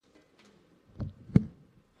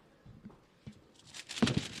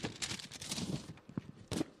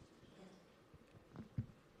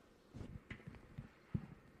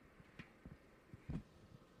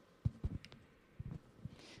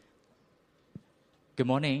Good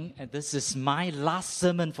morning, and this is my last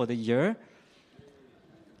sermon for the year.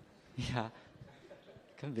 Yeah,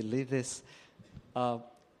 can't believe this.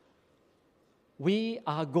 We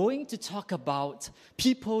are going to talk about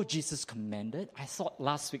people Jesus commended. I thought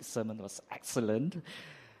last week's sermon was excellent,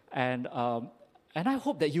 and I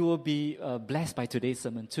hope that you will be blessed by today's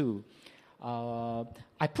sermon too.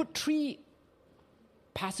 I put 3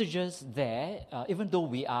 passages there, even though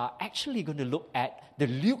we are actually going to look at the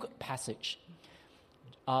Luke passage.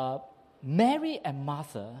 Mary and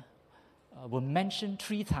Martha were mentioned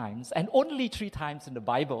 3 times, and only 3 times in the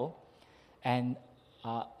Bible, and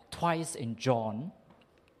twice in John.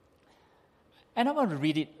 And I want to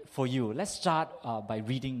read it for you. Let's start by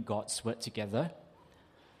reading God's word together.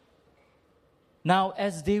 Now,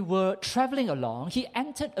 as they were traveling along, he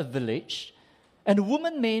entered a village, and a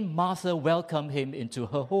woman named Martha welcomed him into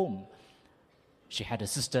her home. She had a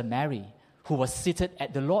sister, Mary, who was seated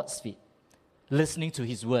at the Lord's feet, listening to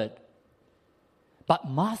his word. But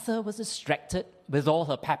Martha was distracted with all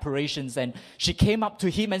her preparations, and she came up to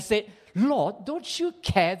him and said, "Lord, don't you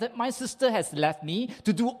care that my sister has left me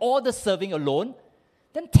to do all the serving alone?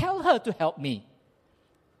 Then tell her to help me."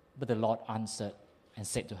 But the Lord answered and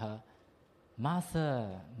said to her,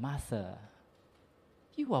 "Martha, Martha,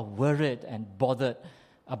 you are worried and bothered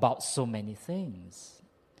about so many things.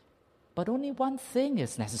 But only one thing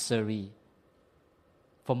is necessary.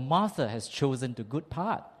 For Martha has chosen the good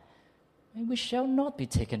part, and we shall not be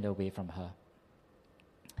taken away from her."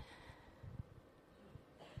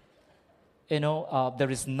 You know,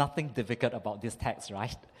 there is nothing difficult about this text,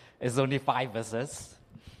 right? It's only 5 verses.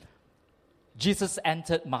 Jesus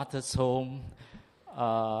entered Martha's home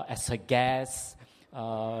as her guest.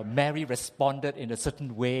 Mary responded in a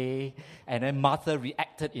certain way, and then Martha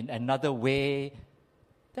reacted in another way.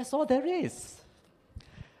 That's all there is.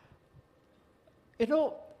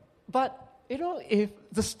 If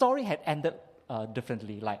the story had ended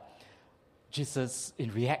differently, like Jesus,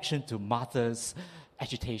 in reaction to Martha's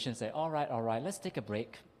agitation, said, all right, let's take a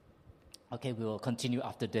break. Okay, we will continue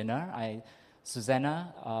after dinner.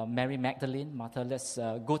 Susanna, Mary Magdalene, Martha, let's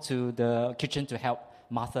go to the kitchen to help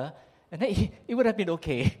Martha. And then it would have been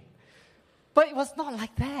okay. But it was not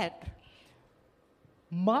like that.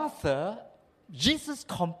 Jesus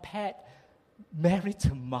compared Mary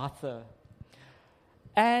to Martha.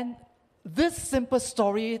 And this simple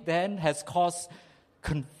story then has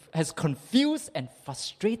confused and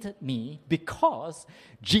frustrated me because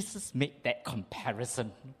Jesus made that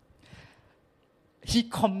comparison. He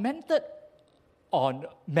commented on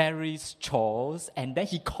Mary's chores, and then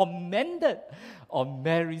he commended on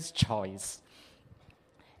Mary's choice.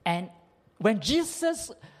 And when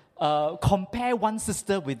Jesus compared one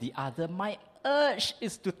sister with the other, my urge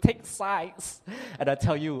is to take sides. And I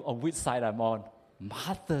tell you on which side I'm on.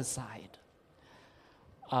 Martha's side.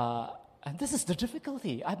 And this is the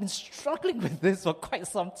difficulty. I've been struggling with this for quite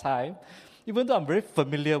some time, even though I'm very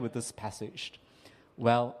familiar with this passage.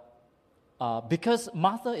 Well, because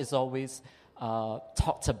Martha is always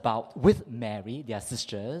talked about with Mary, their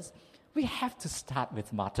sisters, we have to start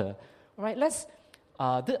with Martha. All right,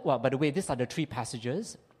 by the way, these are the 3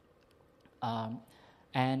 passages.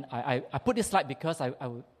 And I put this slide because I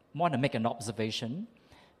want to make an observation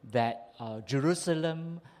that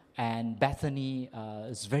Jerusalem and Bethany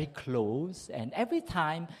is very close, and every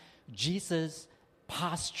time Jesus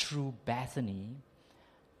passed through Bethany,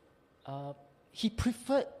 he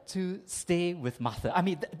preferred to stay with Martha. I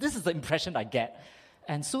mean, this is the impression I get.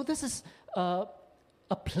 And so this is a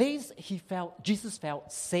place Jesus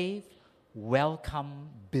felt safe, welcome,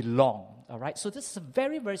 belong. All right? So this is a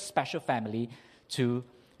very, very special family to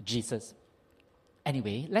Jesus.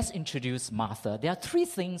 Anyway, let's introduce Martha. There are 3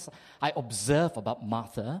 things I observe about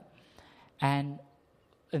Martha. And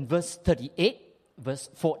in verse 38, verse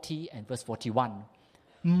 40, and verse 41,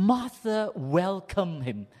 Martha welcomed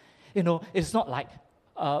him. You know, it's not like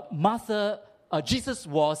Jesus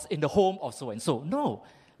was in the home of so-and-so. No,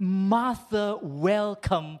 Martha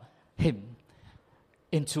welcomed him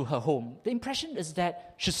into her home. The impression is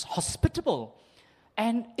that she's hospitable.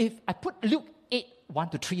 And if I put Luke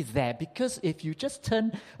 8:1-3 there, because if you just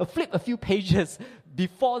flip a few pages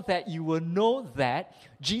before that, you will know that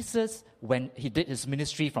Jesus, when he did his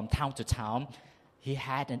ministry from town to town, he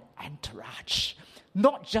had an entourage.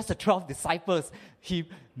 Not just the 12 disciples. He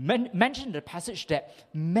mentioned in the passage that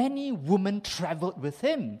many women traveled with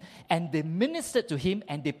him, and they ministered to him,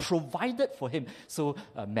 and they provided for him. So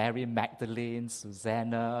Mary Magdalene,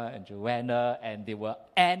 Susanna, and Joanna,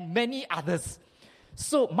 and many others.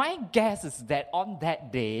 So my guess is that on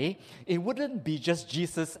that day, it wouldn't be just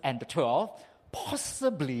Jesus and the 12.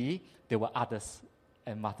 Possibly there were others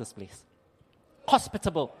at Martha's place.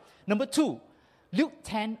 hospitable. Number 2, Luke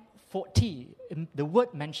 10:40, the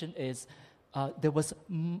word mentioned is,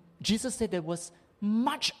 Jesus said there was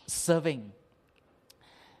much serving.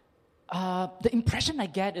 The impression I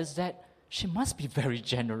get is that she must be very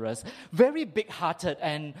generous, very big-hearted,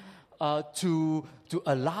 and to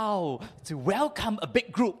welcome a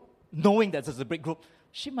big group, knowing that there's a big group.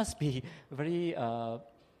 She must be very,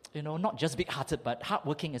 not just big-hearted, but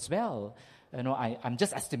hardworking as well. I'm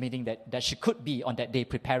just estimating that she could be on that day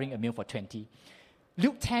preparing a meal for 20.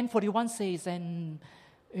 Luke 10:41 says, and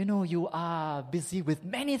you are busy with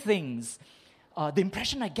many things. The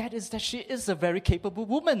impression I get is that she is a very capable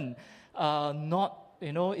woman.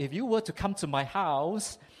 If you were to come to my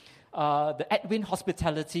house, the Edwin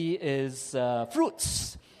hospitality is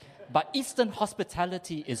fruits, but Eastern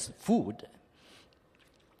hospitality is food.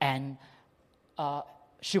 And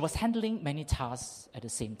she was handling many tasks at the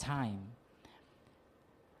same time.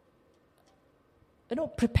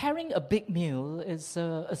 Preparing a big meal is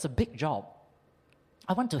a big job.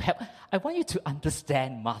 I want to help. I want you to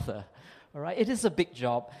understand, Martha. All right, it is a big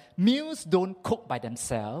job. Meals don't cook by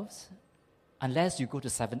themselves, unless you go to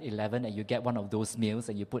 7-Eleven and you get one of those meals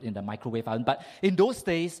and you put in the microwave oven. But in those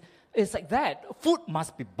days, it's like that. Food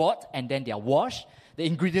must be bought and then they are washed. The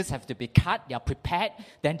ingredients have to be cut, they are prepared,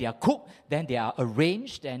 then they are cooked, then they are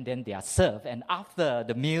arranged, and then they are served. And after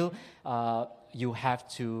the meal, you have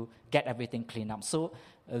to get everything cleaned up. So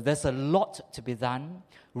there's a lot to be done,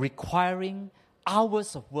 requiring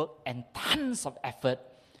hours of work and tons of effort.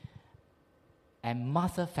 And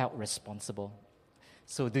Martha felt responsible.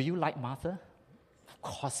 So do you like Martha? Of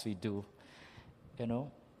course we do.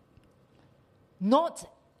 Not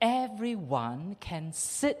everyone can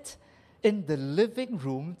sit in the living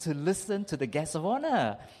room to listen to the guest of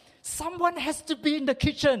honor. Someone has to be in the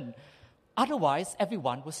kitchen. Otherwise,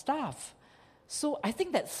 everyone will starve. So I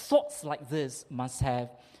think that thoughts like this must have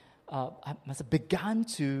begun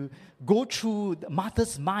to go through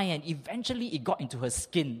Martha's mind, and eventually it got into her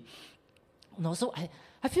skin. So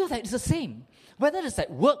I feel that it's the same. Whether it's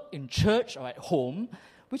at work, in church, or at home,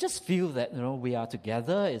 we just feel that we are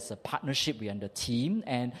together. It's a partnership. We are in the team,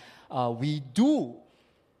 and we do.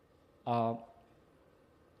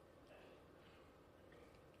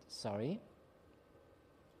 Sorry,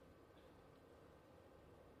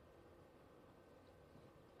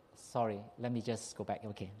 let me just go back.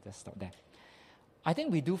 Okay, just stop there. I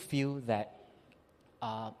think we do feel that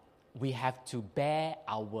we have to bear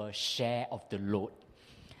our share of the load.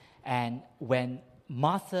 And when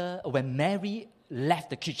Mary left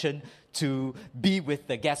the kitchen to be with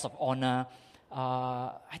the guest of honor,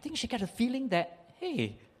 I think she got a feeling that,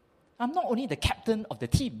 hey, I'm not only the captain of the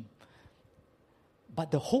team, but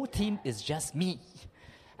the whole team is just me.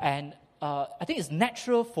 And I think it's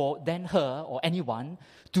natural for then her or anyone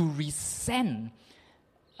to resent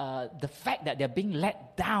the fact that they're being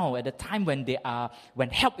let down at the time when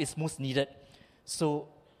help is most needed. So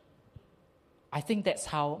I think that's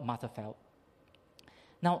how Martha felt.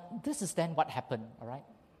 Now, this is then what happened, all right?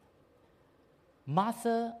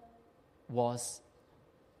 Martha was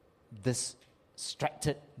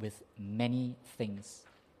distracted with many things.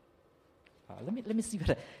 Let me see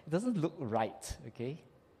whether it doesn't look right, okay?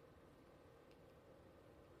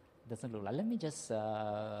 Doesn't look like. Let me just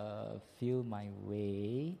feel my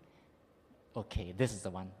way. Okay, this is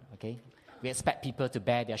the one, okay? We expect people to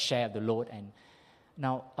bear their share of the load. And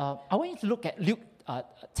now, I want you to look at Luke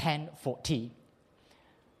 10:40.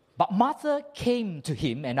 But Martha came to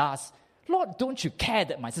him and asked, Lord, don't you care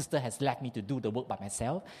that my sister has left me to do the work by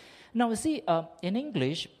myself? Now, you see, in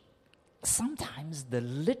English, sometimes the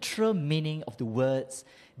literal meaning of the words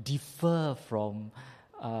differ from,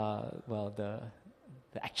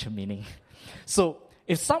 the actual meaning. So,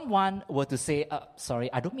 if someone were to say,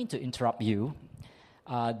 sorry, I don't mean to interrupt you,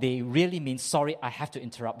 they really mean, sorry, I have to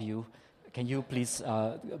interrupt you. Can you please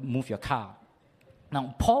move your car?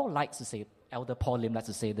 Now, Elder Paul Lim likes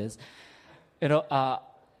to say this, I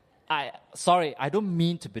don't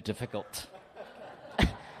mean to be difficult.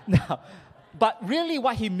 Now, but really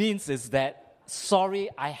what he means is that, sorry,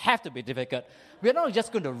 I have to be difficult. We're not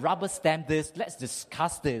just going to rubber stamp this, let's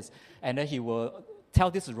discuss this. And then he will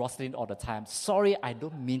tell this to Rosalind all the time. Sorry, I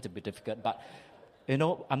don't mean to be difficult, but,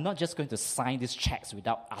 I'm not just going to sign these checks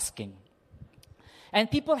without asking. And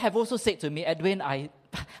people have also said to me, Edwin,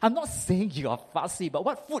 I'm not saying you are fussy, but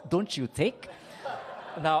what food don't you take?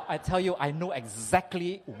 Now, I tell you, I know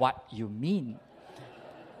exactly what you mean.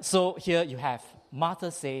 So here you have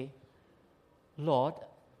Martha say, Lord,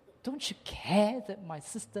 don't you care that my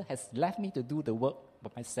sister has left me to do the work by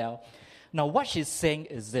myself? Now, what she's saying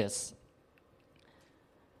is this.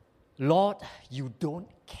 Lord, you don't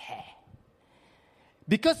care.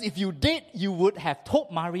 Because if you did, you would have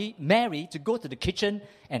told Mary to go to the kitchen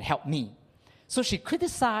and help me. So she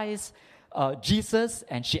criticized Jesus,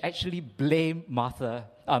 and she actually blamed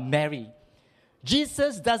Mary.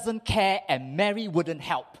 Jesus doesn't care, and Mary wouldn't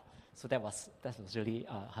help. So that was really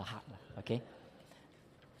her heart. Okay.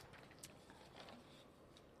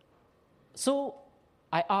 So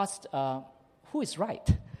I asked, who is right?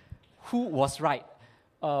 Who was right?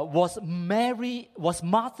 Was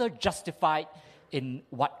Martha justified in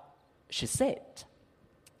what she said?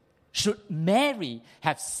 Should Mary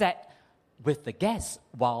have sat with the guests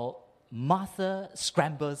while Martha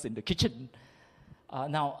scrambles in the kitchen?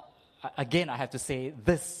 Now, again, I have to say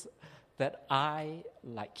this, that I,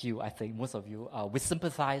 like you, I think most of you, we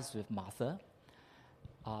sympathize with Martha.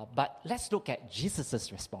 But let's look at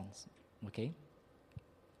Jesus' response, okay?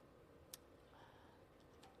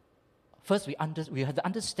 First, we have to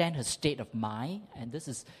understand her state of mind, and this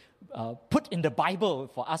is put in the Bible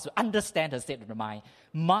for us to understand her state of mind.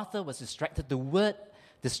 Martha was distracted. The word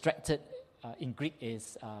distracted in Greek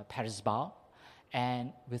is perisbal,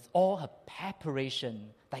 and with all her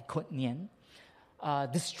preparation, diakonia,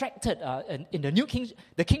 distracted. In the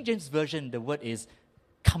the King James Version, the word is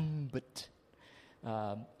cumbered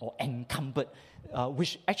or encumbered,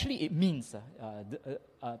 which actually it means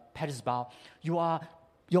perisbal.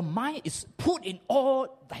 Your mind is put in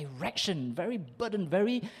all direction, very burdened,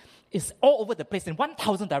 it's all over the place in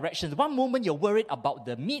 1,000 directions. One moment you're worried about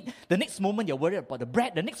the meat, the next moment you're worried about the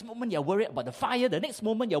bread, the next moment you're worried about the fire, the next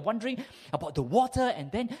moment you're wondering about the water, and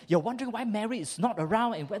then you're wondering why Mary is not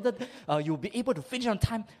around and whether you'll be able to finish on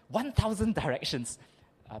time. 1,000 directions,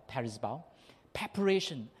 perisbal.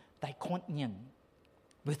 Preparation, diakonia,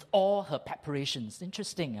 with all her preparations.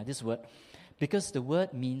 Interesting, this word. Because the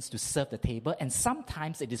word means to serve the table, and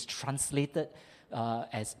sometimes it is translated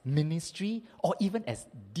as ministry or even as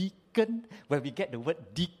deacon, where we get the word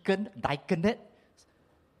deacon, diaconate.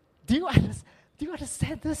 Do you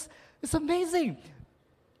understand this? It's amazing.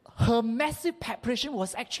 Her massive preparation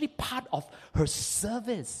was actually part of her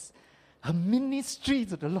service, her ministry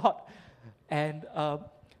to the Lord. And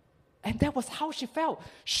that was how she felt.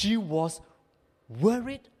 She was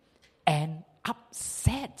worried and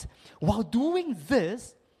upset. While doing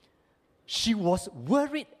this, she was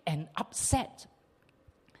worried and upset.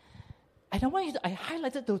 And I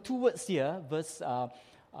highlighted the two words here, verse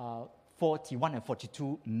 41 and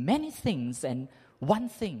 42, many things and one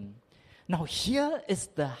thing. Now here is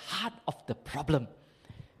the heart of the problem.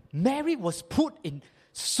 Mary was put in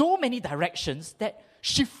so many directions that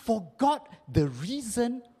she forgot the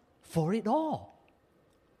reason for it all.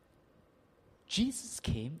 Jesus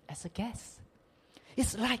came as a guest.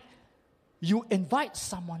 It's like you invite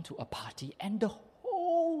someone to a party, and the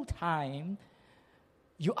whole time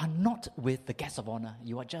you are not with the guest of honor.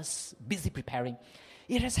 You are just busy preparing.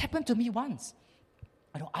 It has happened to me once.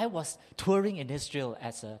 I was touring in Israel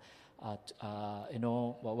as with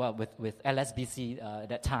LSBC at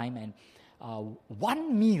that time, and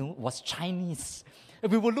one meal was Chinese.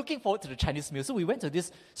 We were looking forward to the Chinese meal, so we went to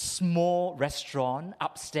this small restaurant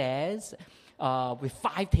upstairs with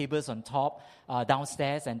 5 tables on top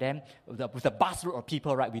downstairs, and then with a busload of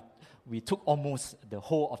people, right? We took almost the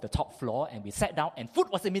whole of the top floor, and we sat down, and food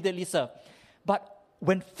was immediately served. But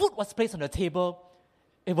when food was placed on the table,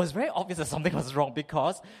 it was very obvious that something was wrong,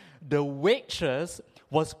 because the waitress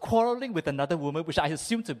was quarreling with another woman, which I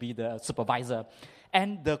assumed to be the supervisor.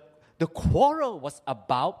 And the quarrel was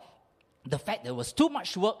about the fact there was too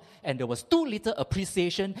much work and there was too little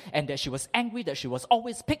appreciation, and that she was angry, that she was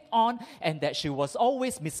always picked on, and that she was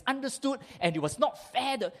always misunderstood, and it was not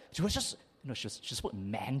fair. She was just, she spoke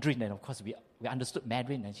Mandarin, and of course we understood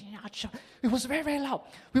Mandarin, and it was very, very loud.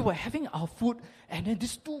 We were having our food, and then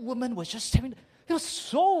these 2 women were just having, it was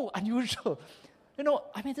so unusual.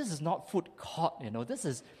 This is not food court, this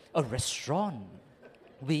is a restaurant.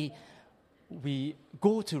 We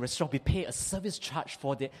go to a restaurant, we pay a service charge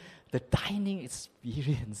for the dining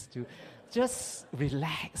experience to just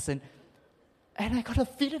relax. And I got a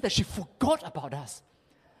feeling that she forgot about us.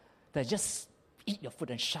 That just eat your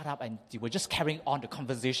food and shut up, and they were just carrying on the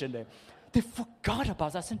conversation. They forgot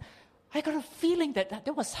about us. And I got a feeling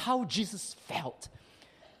that was how Jesus felt.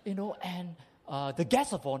 And the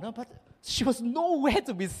guest of honor, but she was nowhere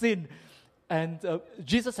to be seen. And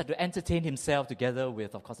Jesus had to entertain himself together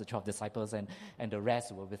with, of course, the 12 disciples and the rest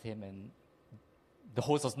who were with him, and the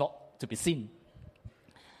host was not to be seen.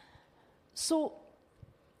 So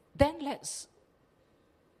then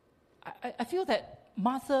I feel that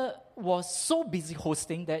Martha was so busy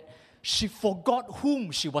hosting that she forgot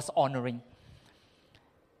whom she was honoring.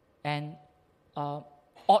 And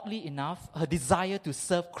oddly enough, her desire to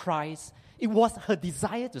serve Christ, it was her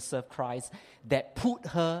desire to serve Christ that put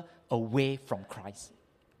her away from Christ.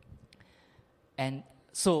 And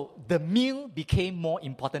so the meal became more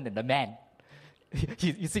important than the man.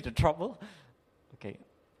 You see the trouble? Okay,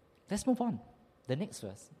 let's move on. The next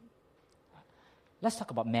verse. Let's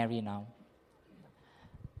talk about Mary now.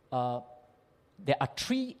 There are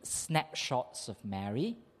 3 snapshots of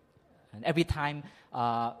Mary. And every time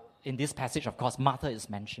in this passage, of course, Martha is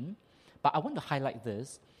mentioned. But I want to highlight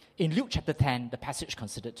this. In Luke chapter 10, the passage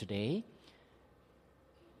considered today,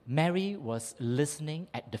 Mary was listening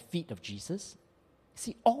at the feet of Jesus.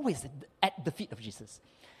 See, always at the feet of Jesus.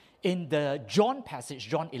 In the John passage,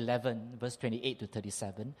 John 11, verse 28 to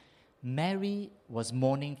 37, Mary was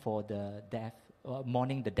mourning for the death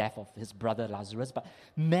of his brother Lazarus, but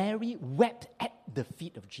Mary wept at the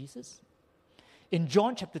feet of Jesus. In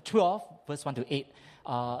John chapter 12, verse 1 to 8,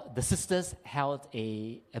 the sisters held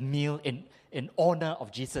a meal in honor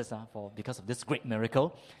of Jesus because of this great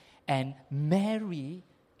miracle. And Mary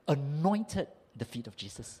anointed the feet of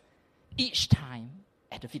Jesus each time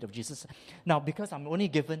at the feet of Jesus. Now, because I'm only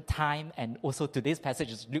given time, and also today's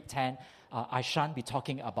passage is Luke 10, I shan't be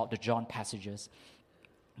talking about the John passages.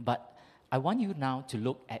 But I want you now to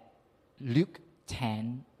look at Luke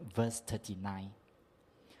 10, verse 39.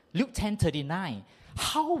 Luke 10:39.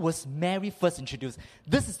 How was Mary first introduced?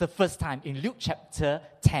 This is the first time in Luke chapter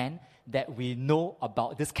 10 that we know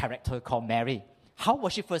about this character called Mary. How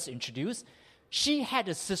was she first introduced? She had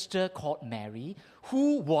a sister called Mary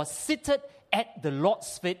who was seated at the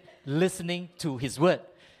Lord's feet listening to his word.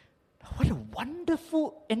 What a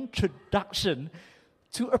wonderful introduction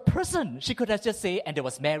to a person. She could have just said, and there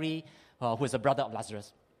was Mary, who is a brother of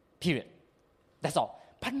Lazarus. Period. That's all.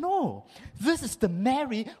 But no, this is the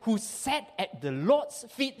Mary who sat at the Lord's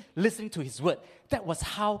feet listening to his word. That was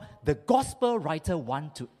how the gospel writer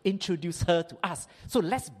wanted to introduce her to us. So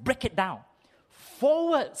let's break it down.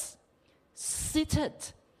 Forwards, seated,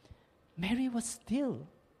 Mary was still.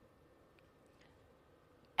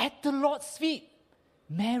 At the Lord's feet,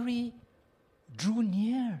 Mary drew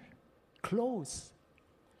near, close.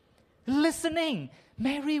 Listening,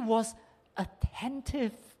 Mary was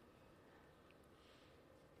attentive.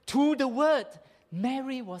 To the word,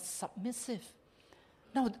 Mary was submissive.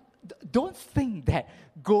 Now, don't think that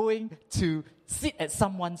going to sit at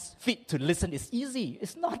someone's feet to listen is easy.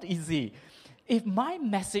 It's not easy. If my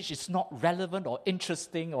message is not relevant or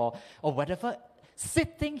interesting or whatever,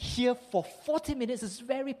 sitting here for 40 minutes is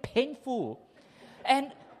very painful.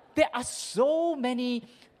 And there are so many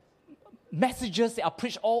messages that are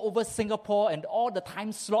preached all over Singapore and all the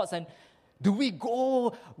time slots, and do we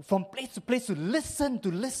go from place to place to listen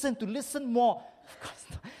more? Of course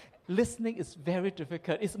not. Listening is very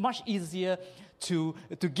difficult. It's much easier to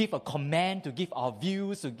give a comment, to give our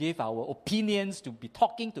views, to give our opinions, to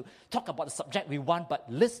talk about the subject we want,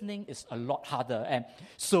 but listening is a lot harder. And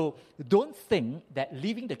so don't think that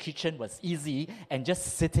leaving the kitchen was easy and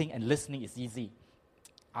just sitting and listening is easy.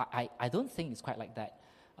 I don't think it's quite like that.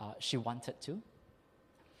 She wanted to.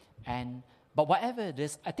 But whatever it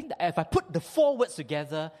is, I think that if I put the 4 words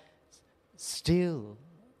together, still,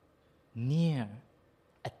 near,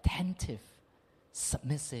 attentive,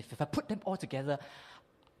 submissive, if I put them all together,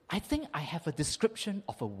 I think I have a description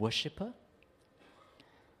of a worshiper.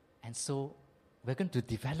 And so we're going to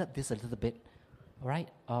develop this a little bit. All right?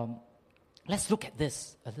 Let's look at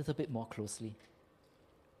this a little bit more closely.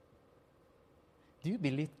 Do you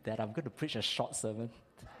believe that I'm going to preach a short sermon?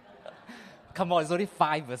 Come on, it's only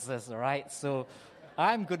 5 verses, all right? So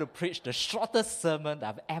I'm going to preach the shortest sermon that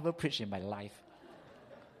I've ever preached in my life.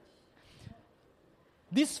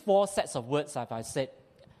 These 4 sets of words, as I said,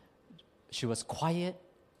 she was quiet,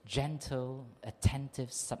 gentle,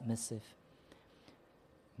 attentive, submissive.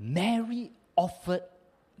 Mary offered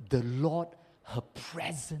the Lord her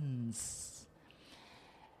presence.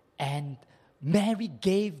 And Mary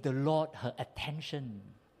gave the Lord her attention.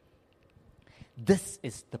 This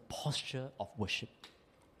is the posture of worship.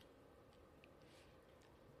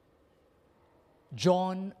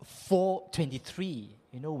 John 4:23,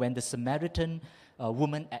 when the Samaritan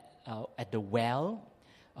woman at the well,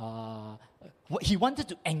 he wanted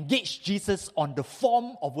to engage Jesus on the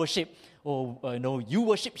form of worship. You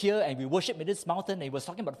worship here and we worship in this mountain. And he was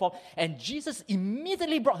talking about the form. And Jesus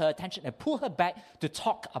immediately brought her attention and pulled her back to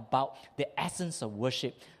talk about the essence of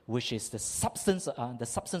worship, which is the substance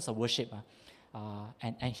of worship.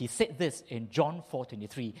 And he said this in John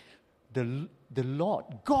 4:23. The Lord,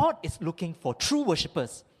 God is looking for true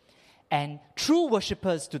worshippers. And true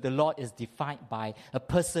worshippers to the Lord is defined by a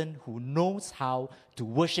person who knows how to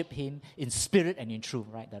worship Him in spirit and in truth,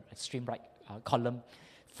 right? The extreme right column.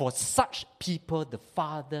 For such people, the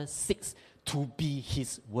Father seeks to be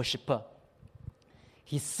his worshipper.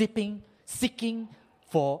 He's seeking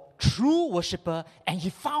for true worshipper, and he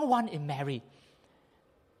found one in Mary.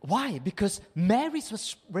 Why? Because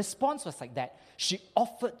Mary's response was like that. She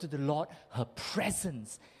offered to the Lord her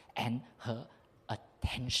presence and her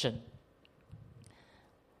attention.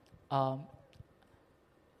 I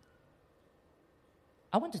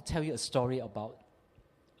want to tell you a story about,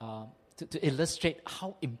 to illustrate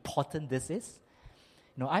how important this is.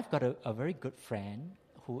 I've got a very good friend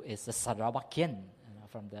who is a Sarawakian,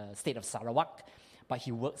 from the state of Sarawak, but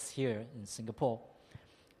he works here in Singapore.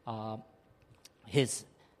 His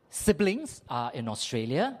siblings are in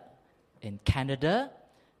Australia, in Canada,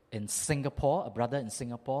 in Singapore, a brother in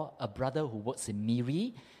Singapore, a brother who works in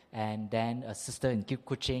Miri, and then a sister in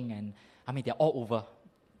Kuching, and they're all over.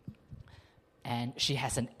 And she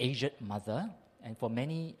has an aged mother, and for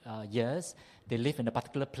many years, they live in a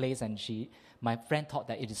particular place, and my friend thought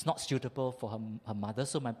that it is not suitable for her mother,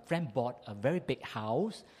 so my friend bought a very big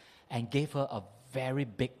house and gave her a very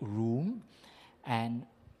big room, and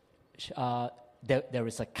there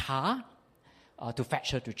is a car to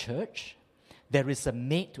fetch her to church. There is a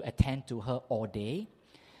maid to attend to her all day,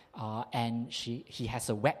 and he has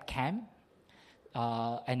a webcam,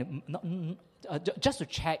 and just to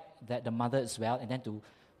check that the mother is well, and then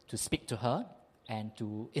to speak to her and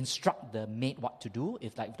to instruct the maid what to do.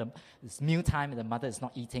 If it's meal time and the mother is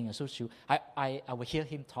not eating, so I will hear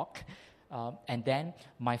him talk. And then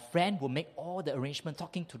my friend will make all the arrangements,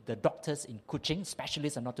 talking to the doctors in Kuching,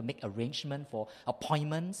 specialists, and not to make arrangement for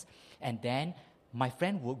appointments. And then my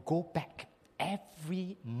friend will go back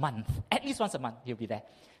every month, at least once a month he'll be there.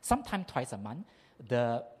 Sometimes twice a month,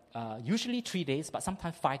 usually 3 days, but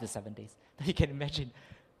sometimes 5 to 7 days. You can imagine,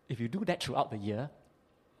 if you do that throughout the year,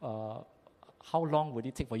 how long would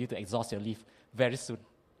it take for you to exhaust your leave? Very soon.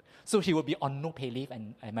 So he will be on no pay leave,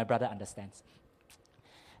 and my brother understands.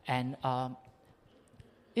 And,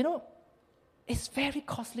 it's very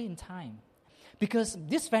costly in time, because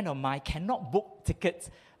this friend of mine cannot book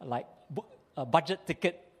tickets, book a budget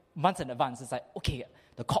ticket months in advance. It's like, okay,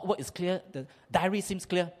 the court work is clear, the diary seems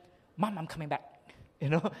clear, Mom, I'm coming back,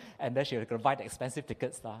 and then she will buy the expensive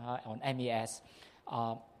tickets on MES.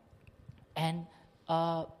 And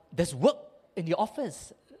there's work in the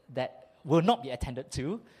office that will not be attended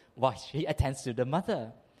to while she attends to the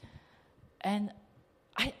mother. And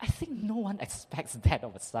I think no one expects that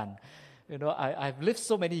of a son. I've lived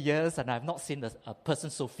so many years and I've not seen a person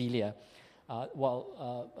so filial.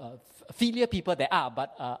 Filial people there are,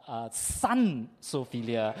 but son so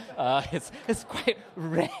filial, it's quite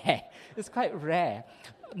rare. It's quite rare.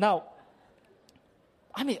 Now,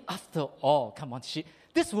 after all, come on,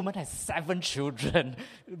 this woman has 7 children.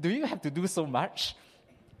 Do you have to do so much?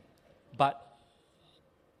 But,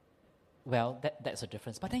 well, that's a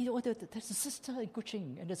difference. But then there's a sister in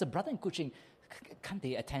Kuching and there's a brother in Kuching. Can't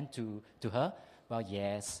they attend to her? Well,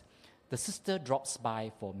 yes. The sister drops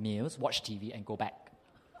by for meals, watch TV, and go back.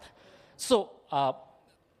 So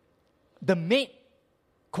the maid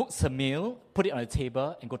cooks her meal, put it on the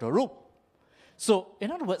table, and go to her room. So,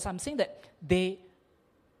 in other words, I'm saying that they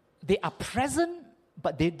are present,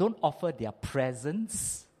 but they don't offer their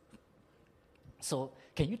presence. So,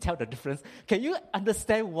 can you tell the difference? Can you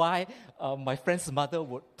understand why my friend's mother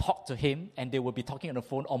would talk to him, and they would be talking on the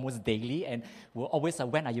phone almost daily, and will always say,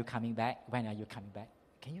 when are you coming back? When are you coming back?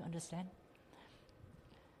 Can you understand?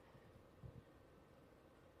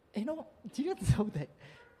 Do you know that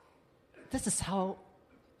this is how,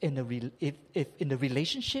 if in the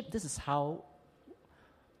relationship, this is how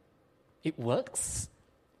it works?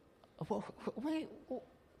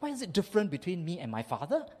 Why is it different between me and my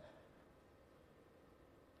father?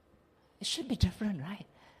 It should be different, right?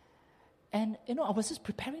 And, I was just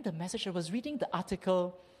preparing the message. I was reading the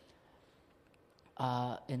article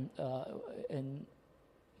in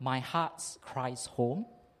My Heart Cries Home.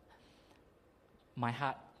 My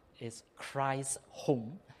Heart is Cries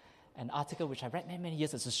Home. An article which I read many, many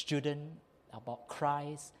years as a student about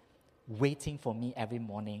Christ waiting for me every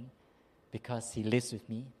morning because he lives with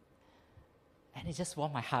me. And it just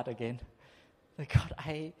warmed my heart again. Like, God,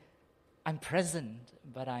 I'm present,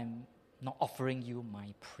 but I'm not offering you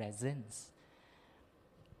my presence.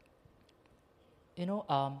 I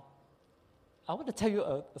want to tell you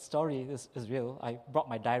a story. This is real. I brought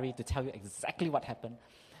my diary to tell you exactly what happened.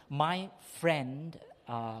 My friend,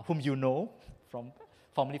 whom you know,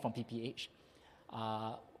 formerly from PPH,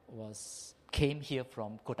 came here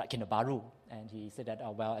from Kota Kinabalu, and he said that,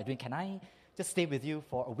 Edwin, can I just stay with you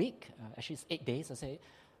for a week? Actually, it's 8 days. I say,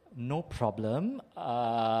 no problem,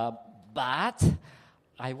 but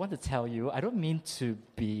I want to tell you, I don't mean to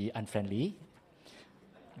be unfriendly,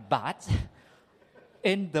 but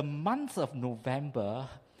in the month of November,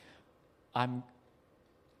 I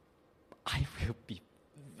will be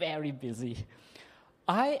very busy.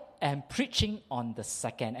 I am preaching on the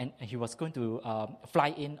 2nd, and he was going to fly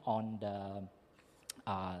in on the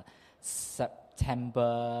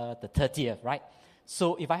September the 30th, right?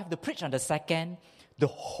 So if I have to preach on the 2nd, the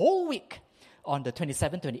whole week, on the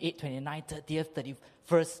 27th, 28th, 29th, 30th,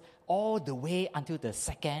 31st, all the way until the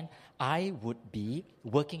 2nd, I would be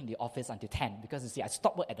working in the office until 10. Because you see, I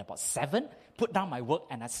stop work at about 7, put down my work,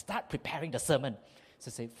 and I start preparing the sermon. So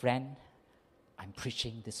I say, friend, I'm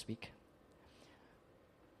preaching this week.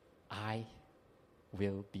 I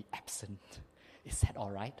will be absent. Is that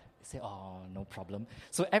all right? They say, oh, no problem.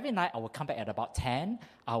 So every night I will come back at about 10.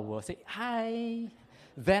 I will say, hi.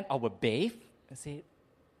 Then I will bathe and say,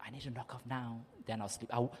 I need to knock off now. Then I'll sleep.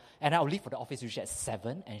 I'll leave for the office usually at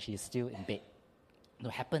 7, and she's still in bed. It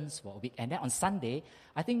happens for a week. And then on Sunday,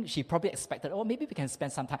 I think she probably expected, oh, maybe we can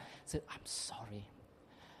spend some time. So I'm sorry.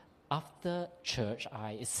 After church,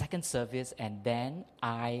 it's second service, and then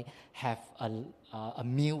I have a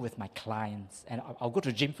meal with my clients. And I'll go to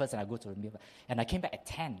the gym first, and I'll go to the meal. And I came back at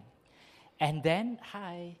 10. And then,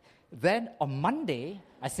 Then on Monday,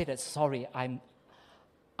 I said that, sorry,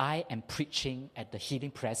 I am preaching at the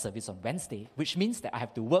healing prayer service on Wednesday, which means that I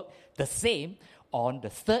have to work the same on the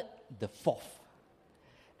 3rd, the 4th.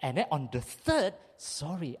 And then on the 3rd,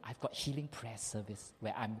 sorry, I've got healing prayer service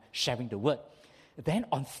where I'm sharing the word. Then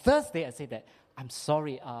on Thursday, I say that, I'm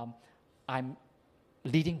sorry, I'm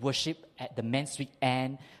leading worship at the men's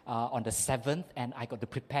weekend on the 7th, and I got to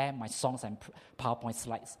prepare my songs and PowerPoint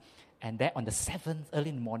slides. And then on the 7th, early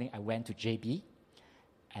in the morning, I went to JB,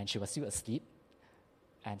 and she was still asleep,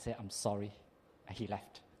 and said, I'm sorry, and he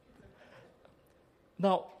left.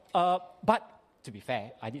 Now, but to be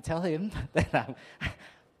fair, I did tell him that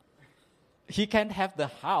he can have the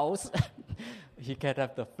house, he can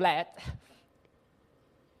have the flat.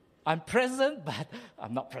 I'm present, but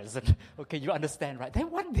I'm not present. Okay, you understand, right?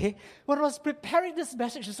 Then one day, when I was preparing this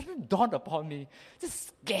message, it suddenly dawned upon me,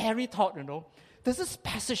 this scary thought, There's this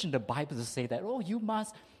passage in the Bible to say that, you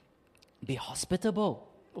must be hospitable.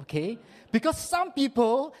 Okay? Because some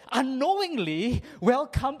people unknowingly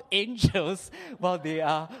welcome angels while they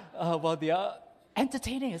are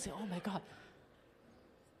entertaining and say, oh my God,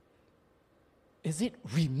 is it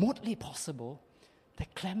remotely possible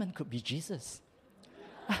that Clement could be Jesus?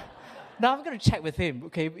 Now I'm going to check with him,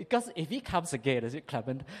 okay? Because if he comes again, I say,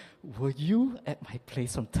 Clement, were you at my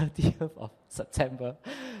place from 30th of September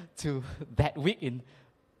to that week in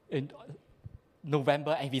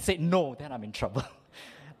November? And if he said no, then I'm in trouble.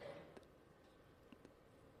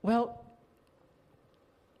 Well,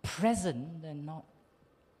 present and not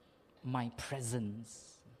my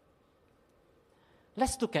presence.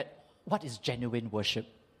 Let's look at what is genuine worship.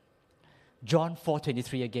 John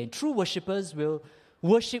 4:23 again. True worshippers will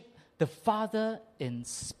worship the Father in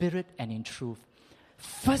spirit and in truth.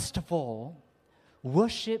 First of all,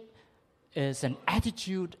 worship is an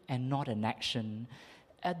attitude and not an action.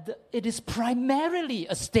 It is primarily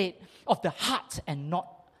a state of the heart and not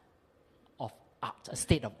of art, a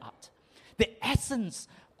state of art. The essence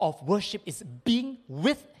of worship is being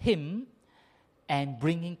with Him and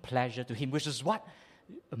bringing pleasure to Him, which is what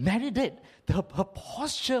Mary did. Her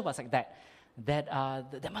posture was like that. That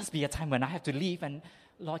there must be a time when I have to leave, and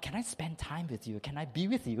Lord, can I spend time with you? Can I be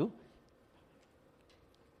with you?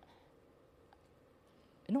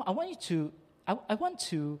 I want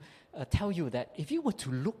to tell you that if you were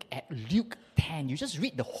to look at Luke 10, you just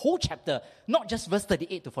read the whole chapter, not just verse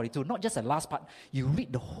 38 to 42, not just the last part. You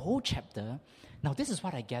read the whole chapter. Now, this is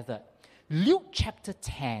what I gathered. Luke chapter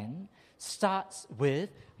 10 starts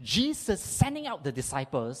with Jesus sending out the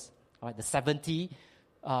disciples, the 70,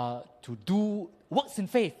 to do works in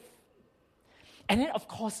faith. And then, of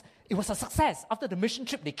course, it was a success. After the mission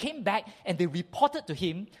trip, they came back and they reported to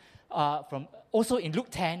him, from also in Luke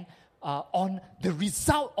 10, on the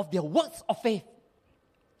result of their works of faith.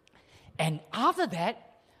 And after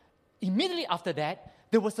that, immediately after that,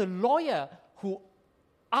 there was a lawyer who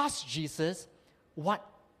asked Jesus what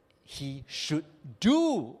he should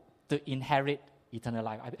do to inherit eternal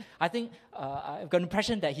life. I think I've got an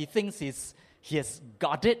impression that he thinks he has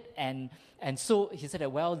got it, and so he said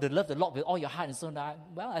that, well, to love the Lord with all your heart and soul.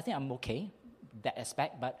 Well, I think I'm okay, that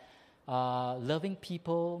aspect, but loving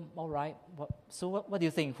people, all right. So what do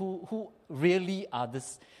you think? Who really are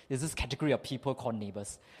is this category of people called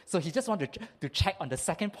neighbors? So he just wanted to check on the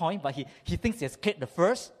second point, but he thinks he has cleared the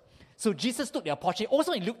first. So Jesus took the opportunity,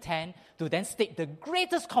 also in Luke 10, to then state the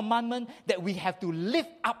greatest commandment that we have to live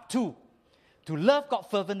up to. to love God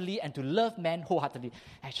fervently and to love man wholeheartedly.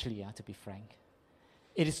 Actually, to be frank,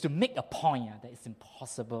 it is to make a point that it's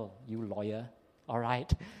impossible, you lawyer, all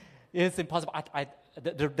right? It's impossible.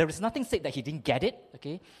 There is nothing said that he didn't get it,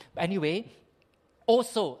 okay? But anyway,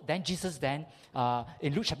 also, then Jesus in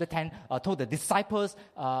Luke chapter 10 told the disciples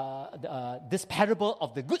this parable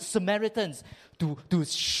of the Good Samaritans to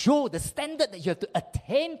show the standard that you have to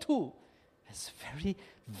attain to. It's very,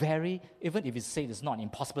 very, even if you say it's not an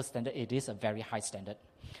impossible standard, it is a very high standard.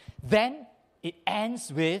 Then it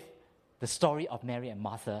ends with the story of Mary and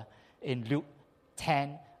Martha in Luke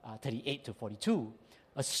 10, 38 to 42.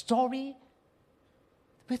 A story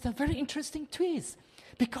with a very interesting twist.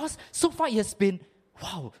 Because so far it has been,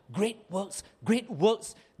 wow, great works.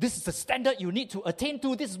 This is the standard you need to attain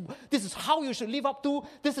to. This is how you should live up to.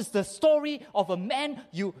 This is the story of a man,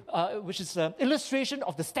 which is an illustration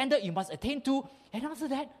of the standard you must attain to. And after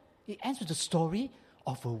that, it ends with the story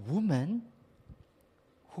of a woman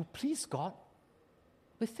who pleased God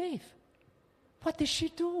with faith. What did she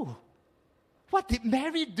do? What did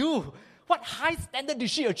Mary do? What high standard did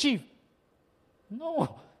she achieve?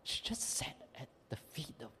 No, she just sat at the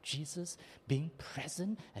feet of Jesus, being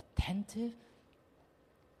present, attentive.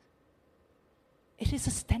 It is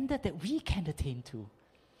a standard that we can attain to.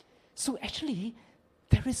 So actually,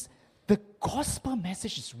 the gospel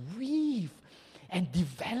message is weaved and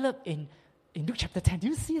developed in Luke chapter 10. Do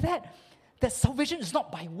you see that? That salvation is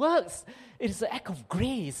not by works. It is an act of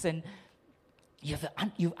grace. And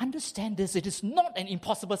you understand this. It is not an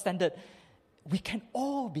impossible standard. We can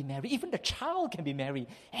all be married. Even the child can be married.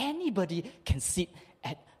 Anybody can sit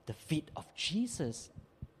at the feet of Jesus.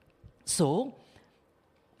 So,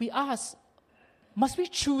 we ask, must we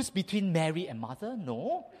choose between Mary and Martha?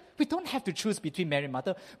 No. We don't have to choose between Mary and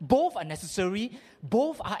Martha. Both are necessary.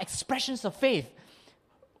 Both are expressions of faith.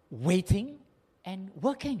 Waiting and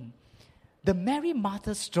working. The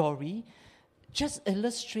Mary-Martha story just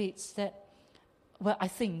illustrates that, I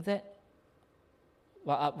think that,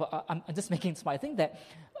 I'm just making it smart. I think that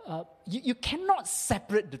you cannot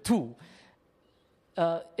separate the two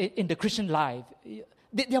in the Christian life.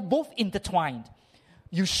 They are both intertwined.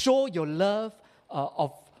 You show your love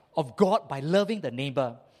of God by loving the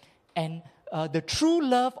neighbor. And the true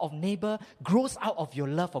love of neighbor grows out of your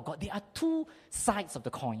love for God. There are two sides of the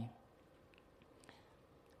coin.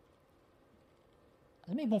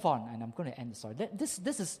 Let me move on, and I'm going to end the story.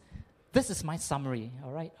 This is my summary,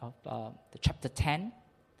 all right, of the chapter 10,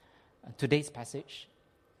 today's passage,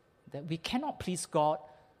 that we cannot please God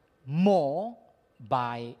more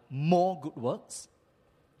by more good works.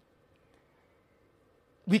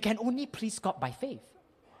 We can only please God by faith.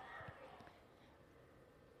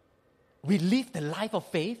 We live the life of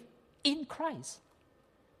faith in Christ.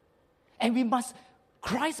 And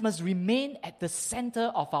Christ must remain at the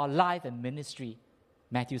center of our life and ministry.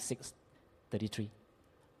 Matthew 6:33.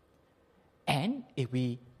 And if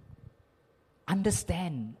we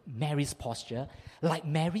understand Mary's posture, like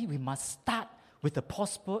Mary, we must start with the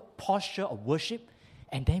posture of worship,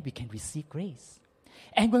 and then we can receive grace.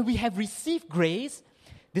 And when we have received grace,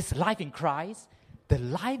 this life in Christ, the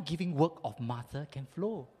life-giving work of Martha can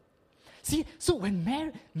flow. See, so when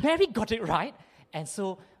Mary got it right, and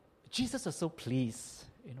so Jesus was so pleased,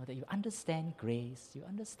 that you understand grace, you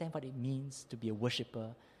understand what it means to be a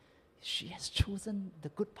worshiper. She has chosen the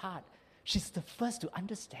good part. She's the first to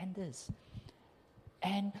understand this.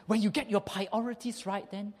 And when you get your priorities right,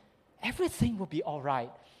 then everything will be all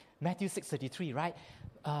right. Matthew 6:33, right?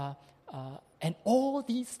 And all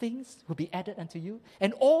these things will be added unto you.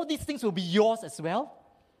 And all these things will be yours as well,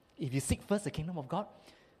 if you seek first the kingdom of God.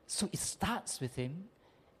 So it starts with Him.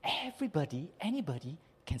 Anybody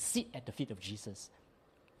can sit at the feet of Jesus.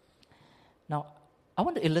 Now, I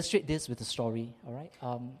want to illustrate this with a story, all right?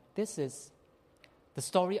 This is the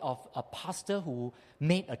story of a pastor who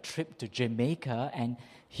made a trip to Jamaica, and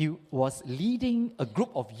he was leading a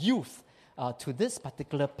group of youth to this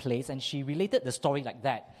particular place, and she related the story like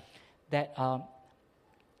that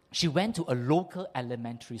she went to a local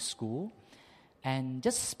elementary school and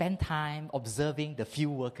just spent time observing the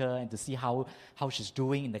field worker and to see how she's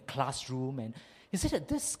doing in the classroom. And he said that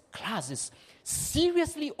this class is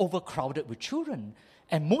seriously overcrowded with children,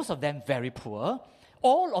 and most of them very poor,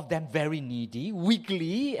 all of them very needy,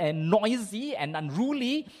 wiggly and noisy and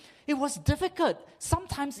unruly. It was difficult,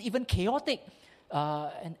 sometimes even chaotic,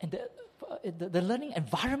 and the learning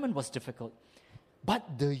environment was difficult.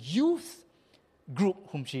 But the youth group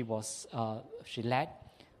whom she led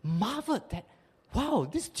marveled that, wow,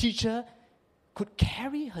 this teacher could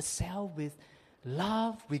carry herself with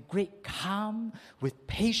love, with great calm, with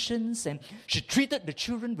patience, and she treated the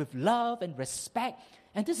children with love and respect.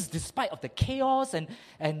 And this is despite of the chaos and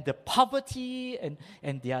the poverty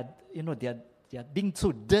and they are being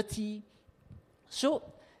so dirty. So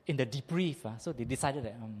in the debrief, so they decided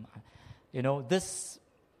that this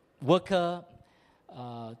worker,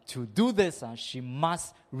 to do this, she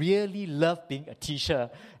must really love being a teacher,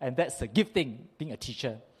 and that's a gifting, being a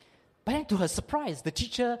teacher. But then to her surprise, the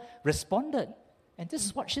teacher responded, and this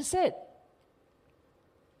is what she said.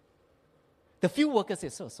 The field worker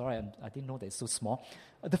said, so sorry, I didn't know that it's so small.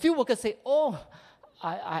 The field worker said,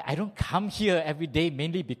 I don't come here every day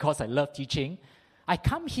mainly because I love teaching. I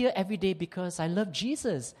come here every day because I love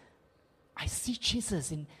Jesus. I see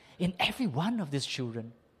Jesus in every one of these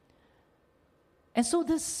children. And so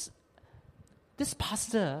this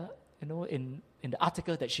pastor, in the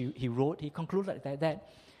article that he wrote, he concluded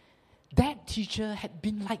that teacher had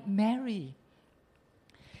been like Mary,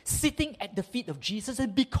 sitting at the feet of Jesus,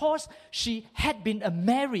 and because she had been a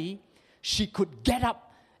Mary, she could get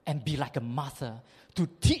up and be like a Martha to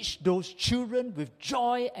teach those children with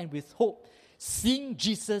joy and with hope, seeing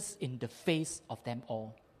Jesus in the face of them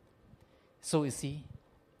all. So you see,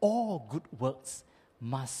 all good works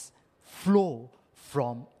must flow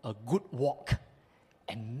from a good walk.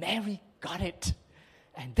 And Mary got it.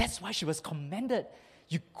 And that's why she was commended.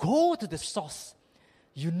 You go to the source.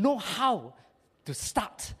 You know how to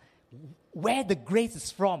start, where the grace is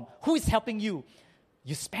from, who is helping you.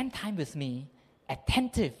 You spend time with me,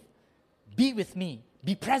 attentive, be with me,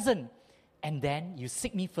 be present, and then you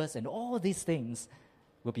seek me first, and all these things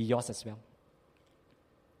will be yours as well.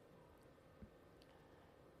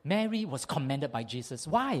 Mary was commended by Jesus.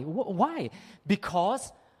 Why? Why?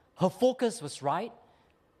 Because her focus was right.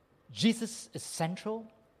 Jesus is central,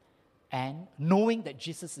 and knowing that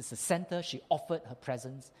Jesus is the center, she offered her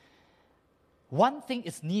presence. One thing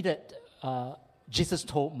is needed, Jesus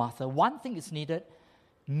told Martha, one thing is needed.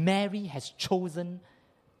 Mary has chosen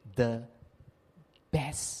the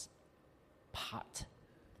best part.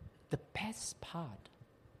 The best part.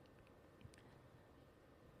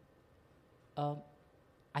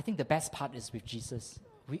 I think the best part is with Jesus.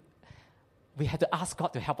 We have to ask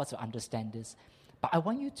God to help us to understand this. But I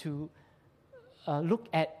want you to look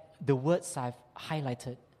at the words I've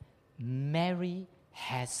highlighted. Mary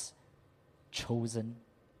has chosen.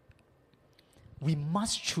 We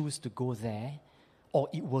must choose to go there, or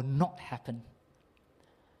it will not happen.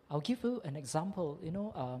 I'll give you an example.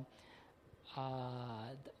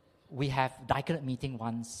 We have diaconate meeting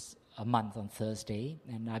once a month on Thursday,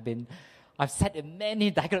 and I've sat in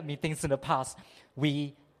many diaconate meetings in the past.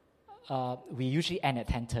 We usually end at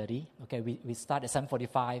 10:30. Okay, we start at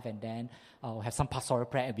 7:45, and then we'll have some pastoral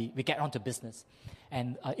prayer, and we get on to business.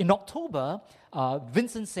 And in October,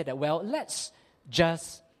 Vincent said that, let's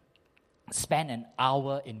just spend an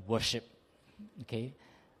hour in worship. Okay,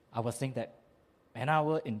 I was thinking that an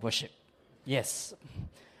hour in worship, yes.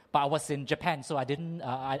 But I was in Japan, so I didn't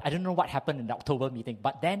know what happened in the October meeting.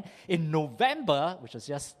 But then in November, which was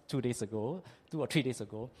just 2 or 3 days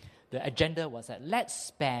ago, the agenda was that let's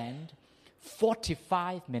spend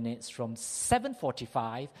 45 minutes from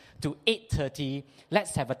 7:45 to 8:30.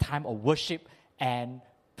 Let's have a time of worship and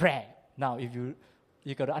prayer. Now, if you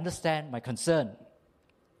got to understand my concern.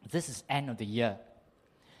 This is end of the year.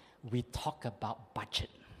 We talk about budget.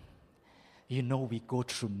 We go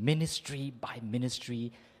through ministry by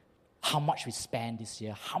ministry, how much we spend this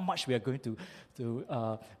year, how much we are going to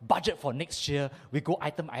budget for next year. We go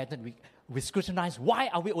item by item. We scrutinize, why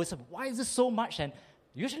is this so much? And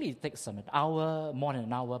usually it takes an hour, more than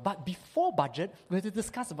an hour. But before budget, we have to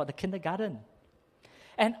discuss about the kindergarten.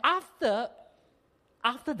 And after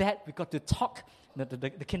that, we got to talk, the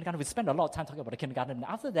kindergarten. We spent a lot of time talking about the kindergarten. And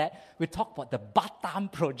after that, we talk about the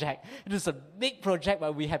Batam project. It is a big project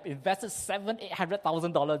where we have invested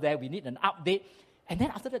 $700,000-$800,000 there. We need an update. And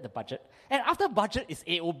then after that, the budget. And after budget is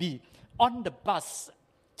AOB. On the bus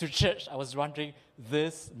to church, I was wondering,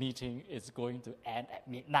 this meeting is going to end at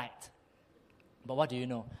midnight. But what do you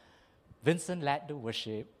know? Vincent led the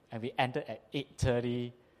worship, and we ended at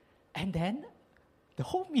 8:30. And then the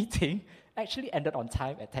whole meeting actually ended on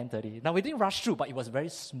time at 10:30. Now, we didn't rush through, but it was very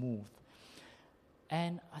smooth.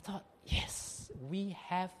 And I thought, yes, we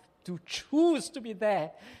have to choose to be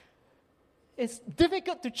there. It's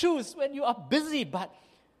difficult to choose when you are busy, but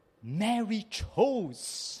Mary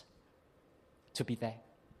chose to be there.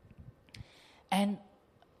 And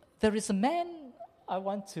there is a man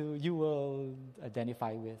you will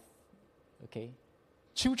identify with, okay?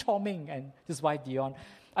 Chew Chor Ming and his wife Dion.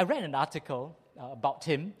 I read an article about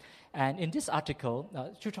him, and in this article,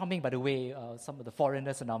 Chew Chor Ming, by the way, some of the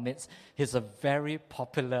foreigners in our midst, he's a very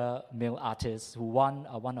popular male artist who won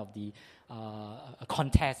one of the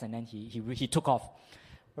contests, and then he took off.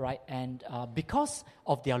 right? And because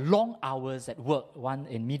of their long hours at work, one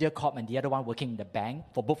in MediaCorp and the other one working in the bank,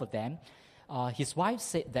 for both of them, his wife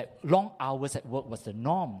said that long hours at work was the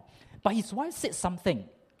norm. But his wife said something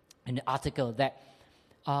in the article that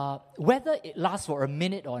whether it lasts for a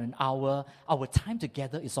minute or an hour, our time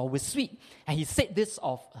together is always sweet. And he said this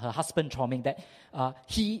of her husband, Chor Meng, that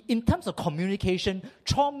he, in terms of communication,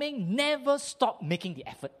 Chor Meng never stopped making the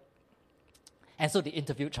effort. And so they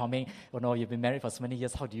interviewed Chor Meng, you've been married for so many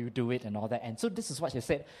years, how do you do it and all that. And so this is what she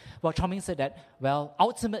said. Well, Chor Meng said that,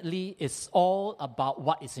 ultimately it's all about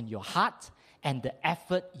what is in your heart and the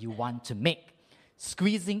effort you want to make.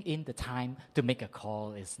 Squeezing in the time to make a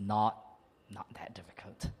call is not that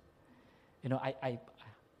difficult.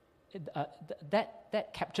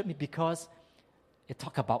 That captured me because it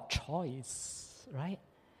talked about choice, right?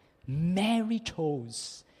 Mary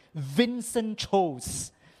chose, Vincent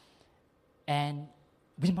chose, and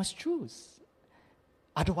we must choose.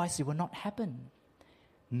 Otherwise, it will not happen.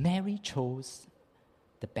 Mary chose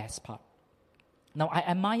the best part. Now, I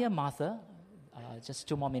admire Martha. Just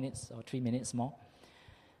 2 more minutes or 3 minutes more.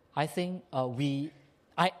 I think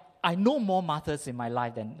I know more Marthas in my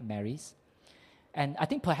life than Marys. And I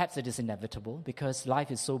think perhaps it is inevitable because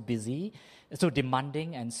life is so busy, so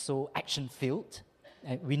demanding, and so action-filled.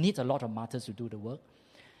 And we need a lot of Marthas to do the work.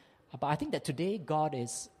 But I think that today God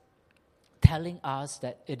is telling us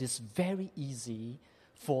that it is very easy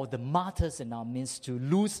for the Marthas in our midst to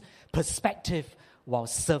lose perspective while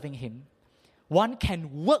serving Him. One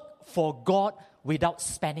can work for God without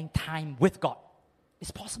spending time with God.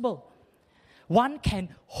 It's possible. One can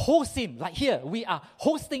host Him. Like here, we are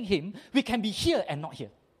hosting Him. We can be here and not here.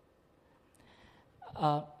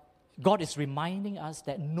 God is reminding us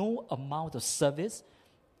that no amount of service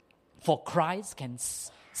for Christ can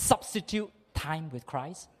substitute time with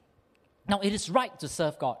Christ. Now, it is right to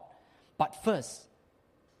serve God. But first,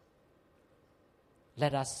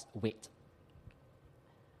 let us wait.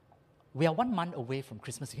 We are 1 month away from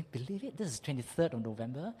Christmas. You can believe it? This is 23rd of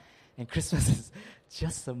November, and Christmas is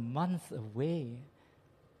just a month away.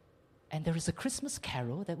 And there is a Christmas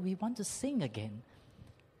carol that we want to sing again.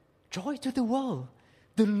 Joy to the world.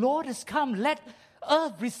 The Lord has come. Let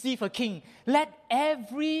earth receive a king. Let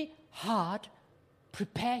every heart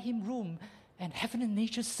prepare Him room. And heaven and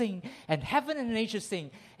nature sing. And heaven and nature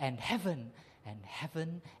sing. And heaven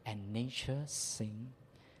and nature sing.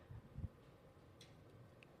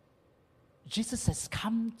 Jesus has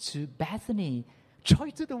come to Bethany. Joy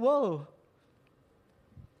to the world.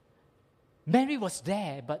 Mary was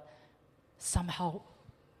there, but somehow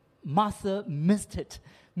Martha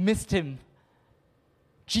missed him.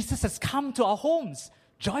 Jesus has come to our homes.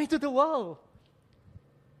 Joy to the world.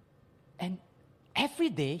 And every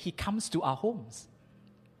day He comes to our homes.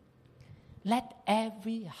 Let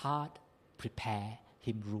every heart prepare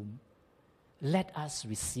Him room. Let us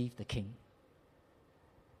receive the King.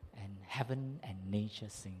 And heaven and nature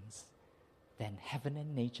sings. Then heaven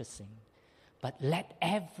and nature sing. But let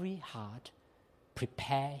every heart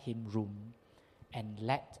prepare Him room, and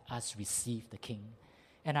let us receive the King.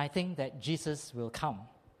 And I think that Jesus will come.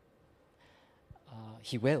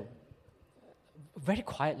 He will. Very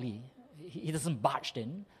quietly. He doesn't barge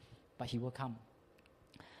in, but He will come.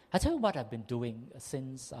 I tell you what I've been doing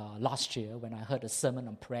since last year when I heard a sermon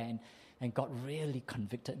on prayer and God really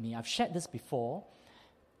convicted me. I've shared this before,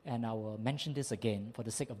 and I will mention this again for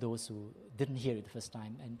the sake of those who didn't hear it the first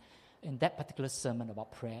time. And in that particular sermon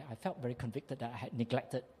about prayer, I felt very convicted that I had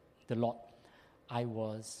neglected the Lord. I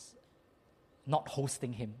was not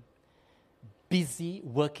hosting Him, busy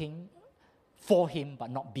working for Him, but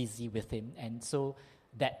not busy with Him. And so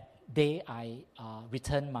that day, I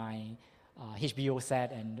returned my HBO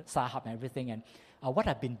set and StarHub and everything. And what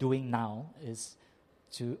I've been doing now is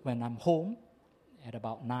when I'm home at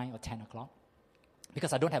about 9 or 10 o'clock,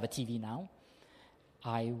 because I don't have a TV now,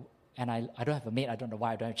 I don't have a maid, I don't know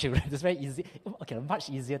why I don't have children. It's very easy. Okay, much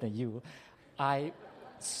easier than you. I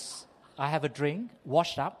have a drink,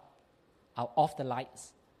 washed up, I'll off the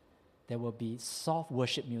lights. There will be soft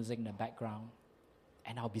worship music in the background,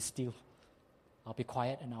 and I'll be still. I'll be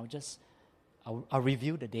quiet, and I'll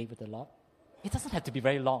review the day with the Lord. It doesn't have to be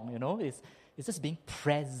very long, It's just being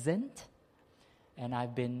present. And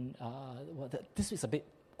I've been, this week's a bit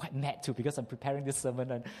quite mad too, because I'm preparing this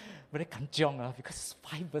sermon and very kanchiong, because it's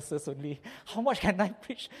 5 verses only. How much can I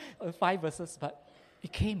preach on 5 verses? But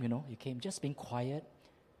it came, just being quiet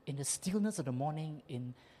in the stillness of the morning,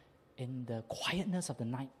 in the quietness of the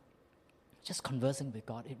night, just conversing with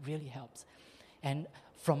God. It really helps. And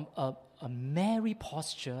from a Mary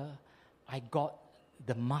posture, I got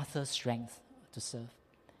the Martha strength to serve.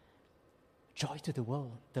 Joy to the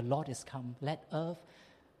world. The Lord is come. Let earth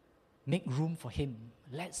make room for Him.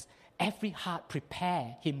 Let's every heart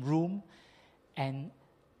prepare Him room, and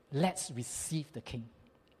let's receive the King.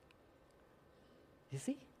 You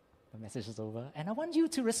see? The message is over. And I want you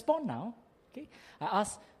to respond now. Okay? I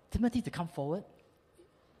ask Timothy to come forward,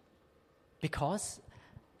 because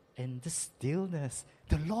in this stillness,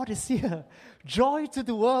 the Lord is here. Joy to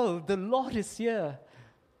the world, the Lord is here.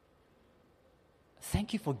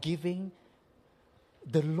 Thank you for giving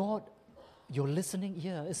the Lord your listening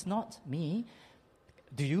ear. It's not me.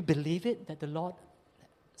 Do you believe it, that the Lord's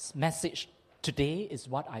message today is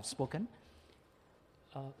what I've spoken?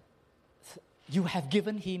 You have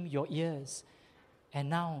given Him your ears. And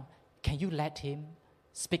now, can you let Him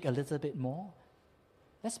speak a little bit more?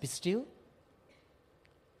 Let's be still.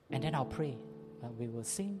 And then I'll pray. We will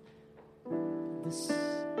sing this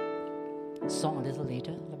song a little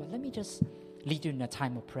later. But let me just lead you in a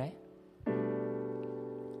time of prayer.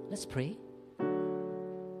 Let's pray.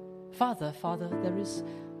 Father, there is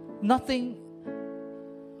nothing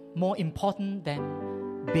more important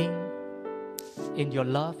than being in your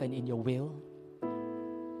love and in your will.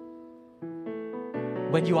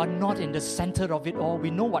 When you are not in the center of it all, we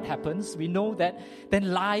know what happens. We know that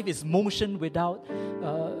then life is motion without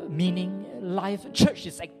meaning. Church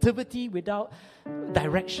is activity without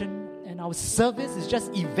direction. And our service is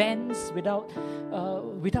just events without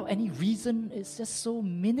any reason. It's just so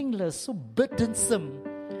meaningless, so burdensome.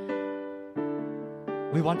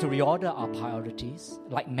 We want to reorder our priorities.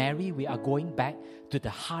 Like Mary, we are going back to the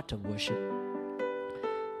heart of worship,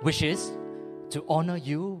 which is to honor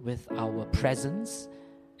you with our presence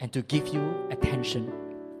and to give you attention.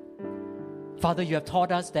 Father, you have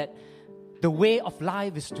taught us that the way of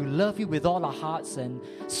life is to love you with all our hearts and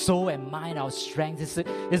soul and mind, our strength.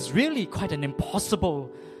 It's really quite an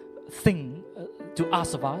impossible thing to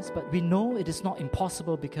ask of us, but we know it is not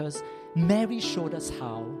impossible because Mary showed us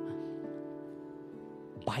how.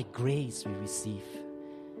 By grace we receive,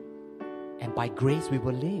 and by grace we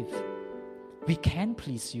will live. We can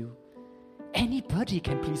please you. Anybody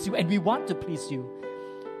can please you, and we want to please you.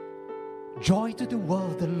 Joy to the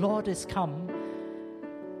world, the Lord has come.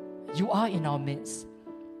 You are in our midst.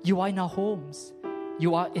 You are in our homes.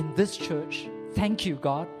 You are in this church. Thank you,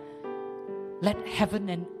 God. Let heaven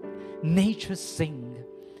and nature sing.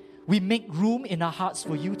 We make room in our hearts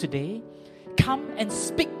for you today. Come and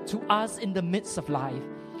speak to us in the midst of life.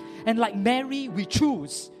 And like Mary, we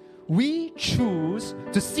choose to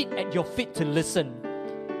sit at your feet to listen.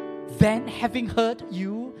 Then, having heard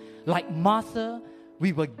you, like Martha,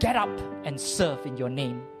 we will get up and serve in your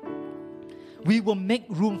name. We will make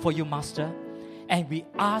room for you, Master, and we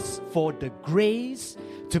ask for the grace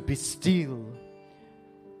to be still.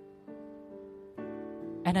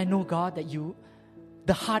 And I know, God, that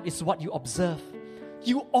the heart is what you observe.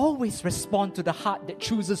 You always respond to the heart that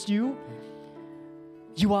chooses you.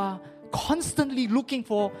 You are constantly looking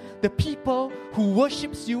for the people who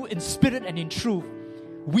worships you in spirit and in truth.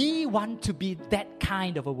 We want to be that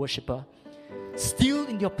kind of a worshiper, still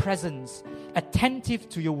in your presence, attentive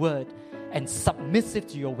to your word, and submissive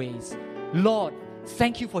to your ways. Lord,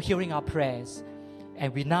 thank you for hearing our prayers.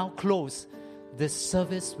 And we now close this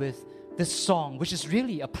service with this song, which is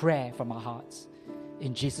really a prayer from our hearts.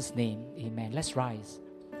 In Jesus' name, amen. Let's rise.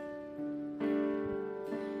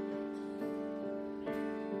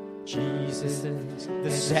 Jesus is the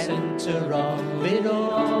center of it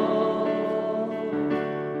all.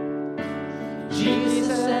 Jesus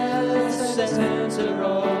is the center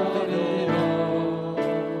of it all.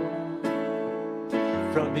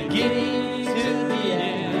 From beginning to the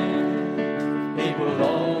end, it will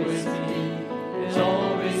always be, it's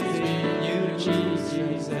always been you,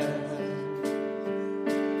 Jesus.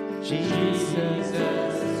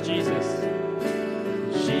 Jesus, Jesus.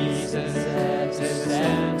 Jesus at the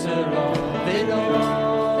center of it all.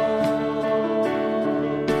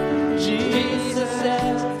 Jesus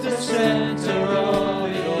at the center of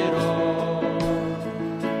it all.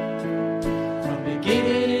 From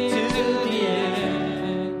beginning to the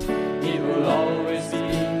end, it will always be,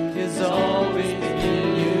 it's always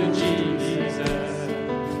been you, Jesus.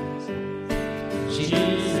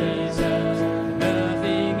 Jesus,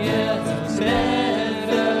 nothing else matters.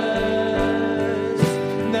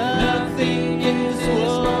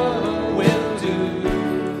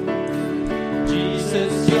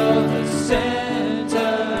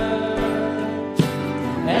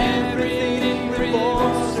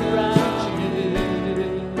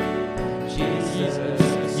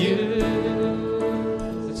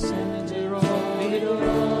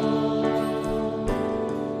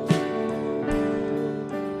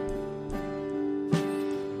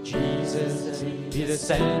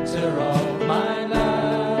 Center of my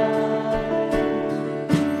life.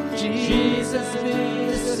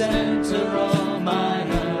 center of my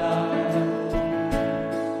life.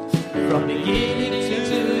 From beginning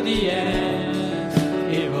to the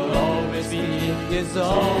end, it will always be, it's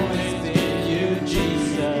always been you,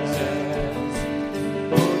 Jesus.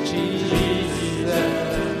 Oh,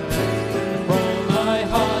 Jesus. From my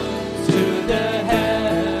heart to the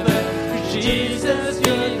heaven, Jesus,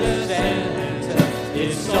 you're the center.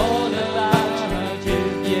 It's all about you.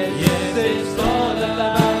 Yes, yes, it's all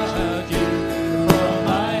about you. From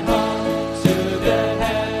my heart to the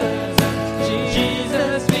heaven,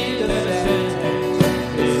 Jesus, be the center.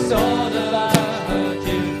 It's all about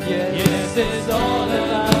you. Yes, yes, it's all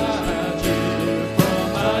about you. From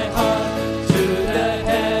my heart to the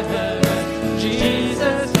heaven,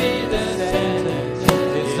 Jesus, be the center.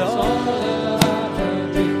 It's all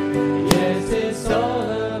about you. Yes, it's all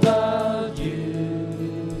about you.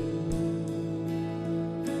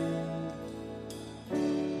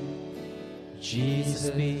 Jesus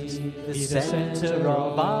be the center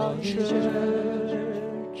of our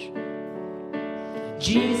church.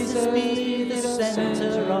 Jesus be the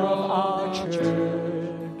center of our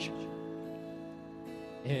church.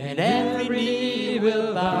 And every knee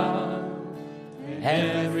will bow,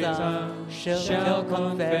 every tongue shall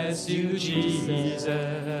confess you, Jesus.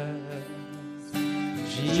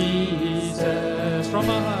 Jesus, from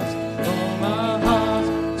our heart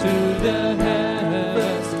to the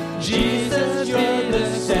heavens, Jesus, you're the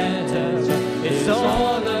center. It's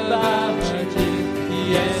all about you.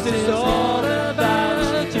 Yes, it's all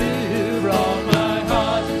about you. From my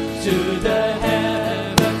heart to the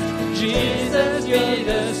heavens, Jesus, you're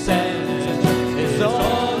the center. It's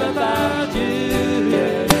all about you.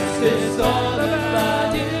 Yes, it's all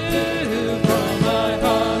about you. From my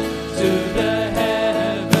heart to the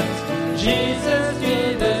heavens, Jesus,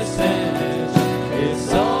 you're the center.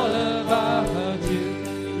 It's all about you.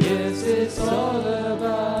 Yes, it's all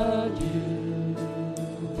about you.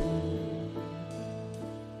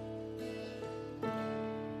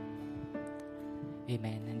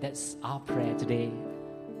 Amen. And that's our prayer today,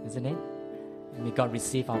 isn't it? May God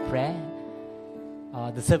receive our prayer.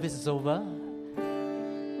 The service is over.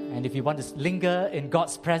 And if you want to linger in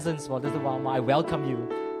God's presence for a little while more, I welcome you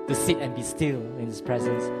to sit and be still in His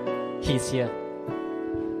presence. He's here.